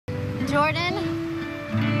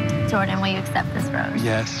Jordan. Jordan, will you accept this rose?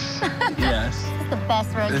 Yes. Yes. It's the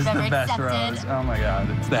best rose you've ever accepted. This is the best rose. Oh my God,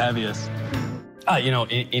 it's the heaviest. You know,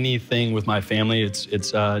 anything with my family, it's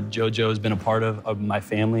JoJo has been a part of my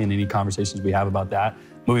family, and any conversations we have about that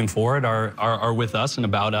moving forward are with us and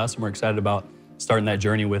about us, and we're excited about starting that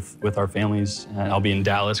journey with our families. I'll be in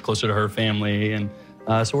Dallas, closer to her family, and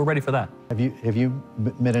so we're ready for that. Have you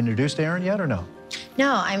been introduced to Aaron yet or no?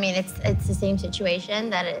 No, I mean, it's the same situation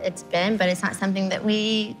that it's been, but it's not something that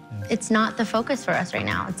it's not the focus for us right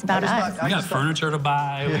now. It's about us. We got furniture to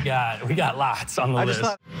buy. We got lots on the list.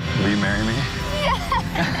 Will you marry me?